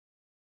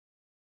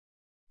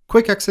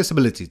Quick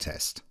accessibility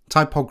test,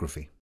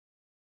 typography.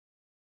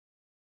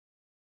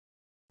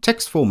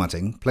 Text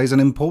formatting plays an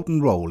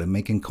important role in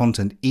making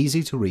content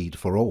easy to read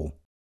for all.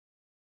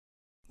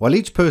 While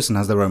each person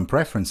has their own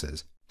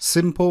preferences,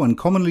 simple and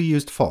commonly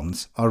used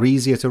fonts are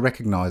easier to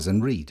recognize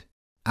and read,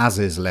 as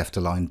is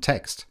left-aligned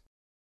text.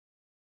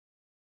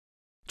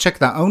 Check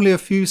that only a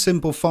few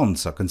simple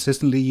fonts are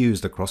consistently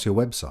used across your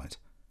website,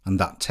 and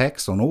that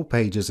text on all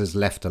pages is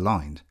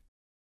left-aligned.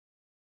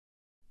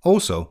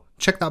 Also,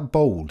 check that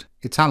bold,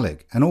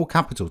 italic, and all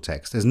capital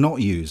text is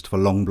not used for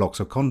long blocks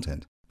of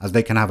content, as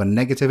they can have a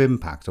negative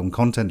impact on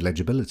content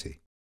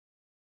legibility.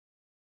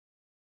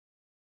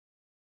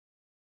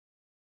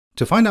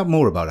 To find out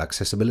more about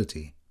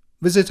accessibility,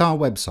 visit our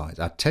website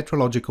at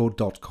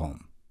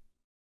tetralogical.com.